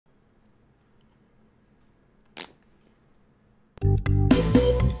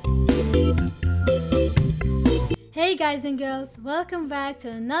Hey guys and girls, welcome back to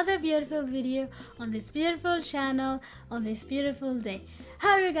another beautiful video on this beautiful channel on this beautiful day.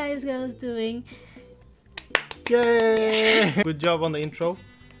 How are you guys girls doing? Yay! Good job on the intro.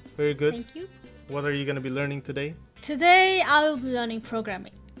 Very good. Thank you. What are you going to be learning today? Today I will be learning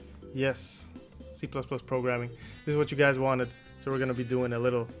programming. Yes, C++ programming. This is what you guys wanted. So we're going to be doing a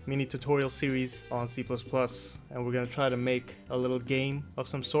little mini tutorial series on C++, and we're going to try to make a little game of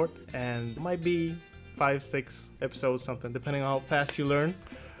some sort, and it might be 5-6 episodes, something, depending on how fast you learn.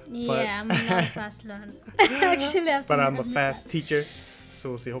 Yeah, I'm not a fast learner. Actually, but I'm a fast teacher, so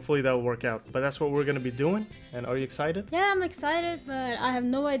we'll see. Hopefully that will work out. But that's what we're going to be doing. And are you excited? Yeah, I'm excited, but I have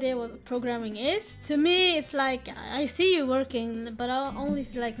no idea what programming is. To me, it's like I see you working, but I only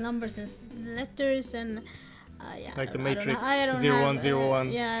see like numbers and letters and yeah. Like the Matrix, I don't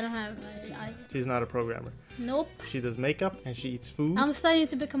 0101. Yeah, I don't have. She's not a programmer. Nope. She does makeup and she eats food. I'm studying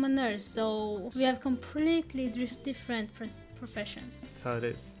to become a nurse, so we have completely different professions. That's how it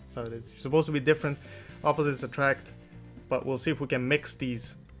is. That's how it is. You're supposed to be different. Opposites attract. But we'll see if we can mix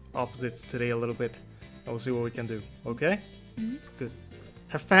these opposites today a little bit. And we'll see what we can do. Okay? Mm-hmm. Good.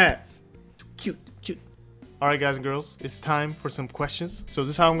 Have fun. Cute, cute. Alright guys and girls, it's time for some questions. So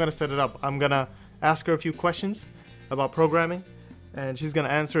this is how I'm going to set it up. I'm going to ask her a few questions about programming, and she's gonna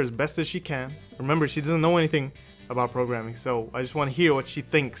answer as best as she can. Remember, she doesn't know anything about programming, so I just want to hear what she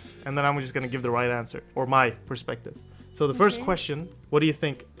thinks, and then I'm just gonna give the right answer, or my perspective. So the first question, what do you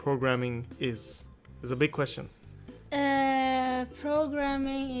think programming is? It's a big question.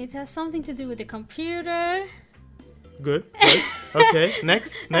 Programming, it has something to do with the computer. Good. Good. Okay,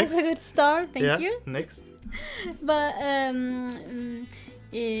 next. That's a good start, thank you. Next. But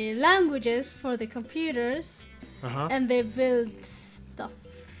languages for the computers, and they build stuff.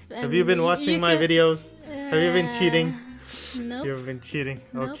 Have you been watching my videos? Have you been cheating? No. You've been cheating.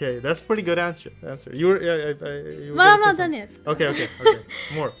 Nope. Okay, that's a pretty good answer. You were. But I'm not done yet. Okay.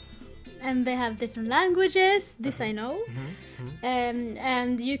 More. And they have different languages. This I know.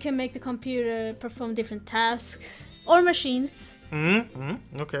 And you can make the computer perform different tasks or machines.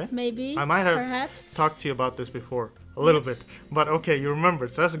 Okay. Maybe. I might have perhaps talked to you about this before. A little bit. But okay, you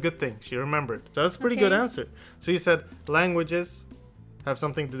remembered. So that's a good thing. She remembered. So that's a pretty good answer. So you said languages have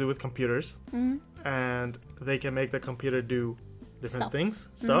something to do with computers. And they can make the computer do different things.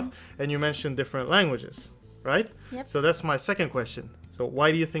 And you mentioned different languages, right? Yep. So that's my second question. So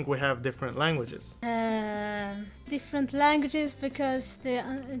why do you think we have different languages? Different languages because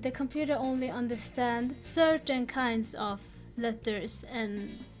the computer only understands certain kinds of letters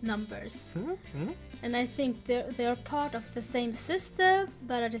and numbers. And I think they are part of the same system,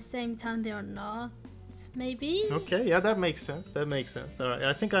 but at the same time they are not. Maybe. Okay, yeah, that makes sense. That makes sense. All right,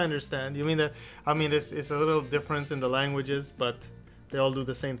 I think I understand. You mean that? I mean, it's a little difference in the languages, but they all do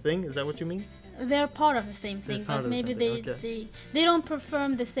the same thing. Is that what you mean? They're part of the same thing, but maybe they don't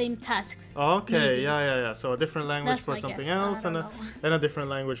perform the same tasks. Okay, maybe. Yeah. So a different language for something else, and a different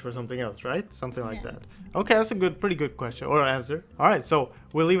language for something else, right? Something like that. Okay, that's a pretty good question or answer. All right, so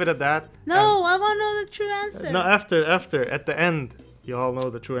we'll leave it at that. No, I want to know the true answer. No, after, at the end, you all know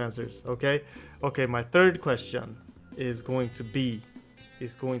the true answers. Okay. Okay, my third question is going to be. Do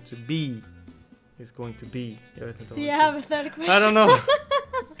you have a third question? I don't know.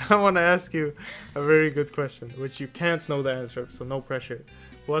 I want to ask you a very good question, which you can't know the answer, so no pressure.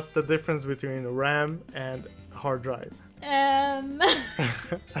 What's the difference between RAM and hard drive?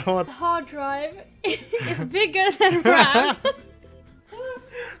 Hard drive is bigger than RAM.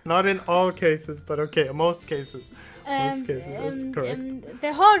 Not in all cases, but okay, in most cases. Most cases, that's correct.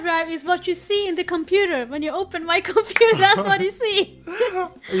 The hard drive is what you see in the computer. When you open my computer, that's what you see.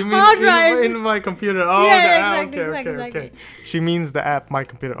 You mean hard drives in my computer? Oh, yeah, exactly. She means the app, my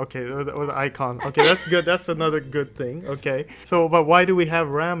computer. Okay, or the icon. Okay, that's good. That's another good thing. Okay. So, but why do we have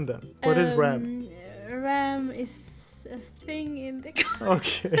RAM then? What is RAM? RAM is a thing in the computer.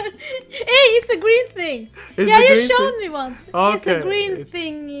 Okay. Hey, it's a green thing. You showed me once. Okay. It's a green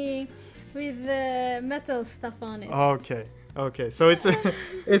thing with metal stuff on it. Okay. So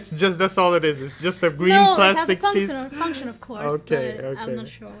it's just, that's all it is. It's just a green plastic piece. No, it has a function, of course. Okay. I'm not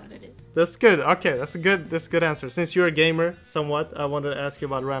sure what it is. That's good. Okay, that's a good answer. Since you're a gamer, somewhat, I wanted to ask you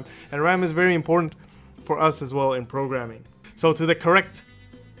about RAM. And RAM is very important for us as well in programming. So to the correct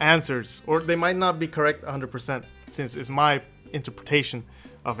answers, or they might not be correct 100%, since it's my interpretation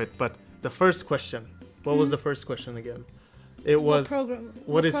of it. But the first question, what was the first question again? It was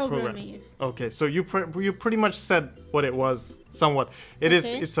what is programming? Okay, so you pretty much said what it was somewhat.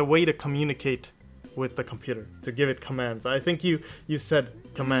 It's a way to communicate with the computer, to give it commands. I think you said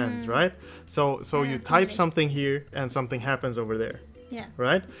commands, right? So you type something here and something happens over there. Yeah.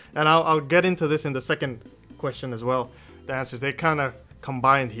 Right? And I'll get into this in the second question as well. The answers, they kind of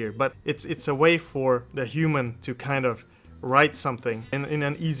combined here, but it's a way for the human to kind of write something in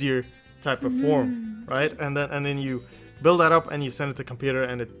an easier type of form, right? And then you build that up and you send it to the computer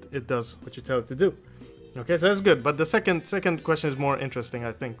and it does what you tell it to do. Okay, so that's good. But the second question is more interesting,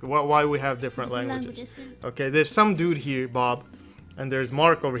 I think. Why we have different languages. Okay, there's some dude here, Bob, and there's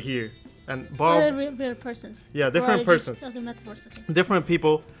Mark over here. And Bob... real persons. Yeah, different persons. Okay, metaphors, okay. Different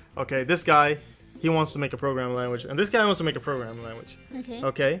people. Okay, this guy, he wants to make a programming language, and this guy wants to make a programming language. Okay.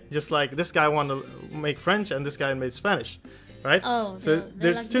 Okay, just like this guy wanted to make French, and this guy made Spanish, right? Oh, so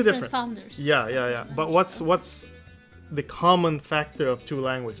there's like two different founders. Yeah. But what's the common factor of two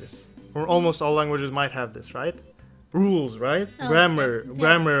languages? Or almost all languages might have this, right? Rules, right? Oh,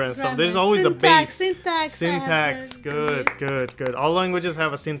 grammar and stuff. There's always a base. Syntax. Good. All languages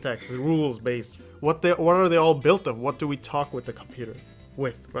have a syntax, rules based. What are they all built of? What do we talk with the computer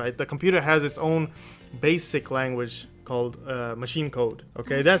with, right? The computer has its own basic language called machine code.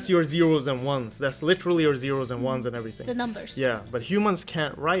 Okay, that's your zeros and ones. That's literally your zeros and ones and everything. The numbers. Yeah, but humans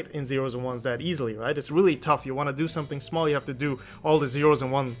can't write in zeros and ones that easily, right? It's really tough. You want to do something small, you have to do all the zeros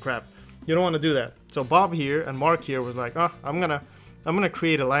and one crap. You don't want to do that. So Bob here and Mark here was like, I'm gonna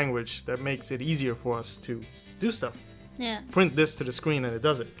create a language that makes it easier for us to do stuff. Yeah. Print this to the screen and it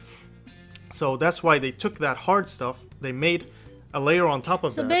does it. So that's why they took that hard stuff, they made a layer on top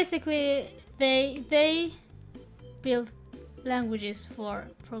of that. So basically, they build languages for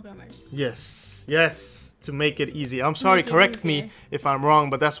programmers. Yes, to make it easy. I'm sorry, correct me if I'm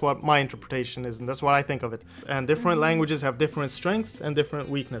wrong, but that's what my interpretation is, and that's what I think of it. And different languages have different strengths and different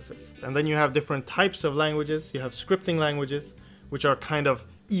weaknesses. And then you have different types of languages. You have scripting languages, which are kind of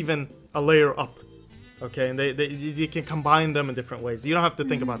even a layer up. Okay, and you can combine them in different ways. You don't have to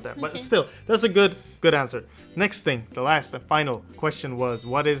think about that, but still, that's a good answer. Next thing, the last and final question was,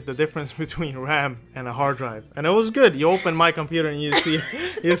 what is the difference between RAM and a hard drive? And it was good. You open my computer and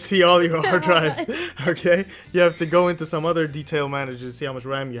you see all your hard drives. Okay, you have to go into some other detail manager to see how much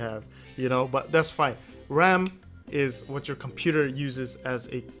RAM you have. But that's fine. RAM is what your computer uses as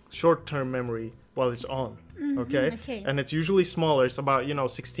a short-term memory while it's on. Okay, and it's usually smaller. It's about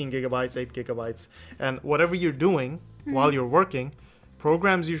 16 gigabytes, 8 gigabytes, and whatever you're doing while you're working,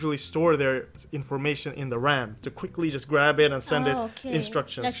 programs usually store their information in the RAM to quickly just grab it and send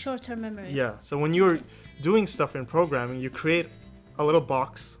instructions. Like short-term memory. Yeah. So when you're doing stuff in programming, you create a little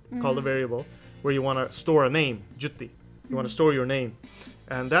box called a variable where you want to store a name, jutti. You want to store your name,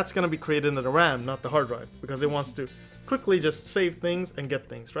 and that's going to be created in the RAM, not the hard drive, because it wants to quickly just save things and get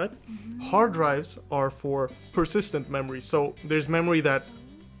things, right? Hard drives are for persistent memory. So there's memory that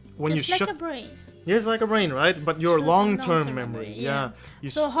when just you like a brain. Yeah, it's like a brain, right? But your long-term memory. Yeah.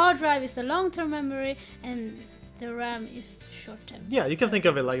 So hard drive is the long-term memory and the RAM is short-term. Yeah, you can think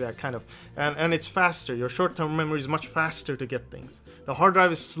of it like that, kind of. And it's faster. Your short-term memory is much faster to get things. The hard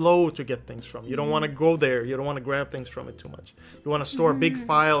drive is slow to get things from. You don't want to go there. You don't want to grab things from it too much. You want to store a big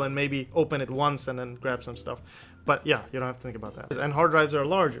file and maybe open it once and then grab some stuff. But yeah, you don't have to think about that. And hard drives are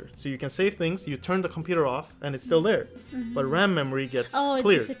larger, so you can save things. You turn the computer off, and it's still there. But RAM memory gets cleared.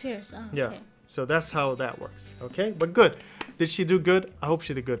 It disappears. Oh, yeah, so that's how that works. Okay, but good. Did she do good? I hope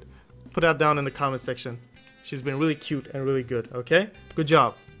she did good. Put that down in the comment section. She's been really cute and really good. Okay, good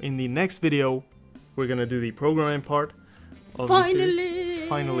job. In the next video, we're gonna do the programming part of the series.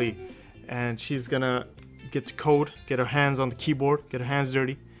 Finally, and she's gonna get to code, get her hands on the keyboard, get her hands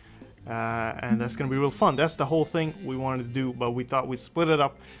dirty. And that's gonna be real fun. That's the whole thing we wanted to do, but we thought we'd split it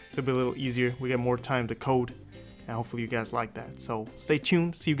up to be a little easier. We get more time to code, and hopefully you guys like that. So stay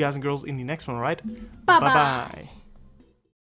tuned. See you guys and girls in the next one, all right? Bye bye.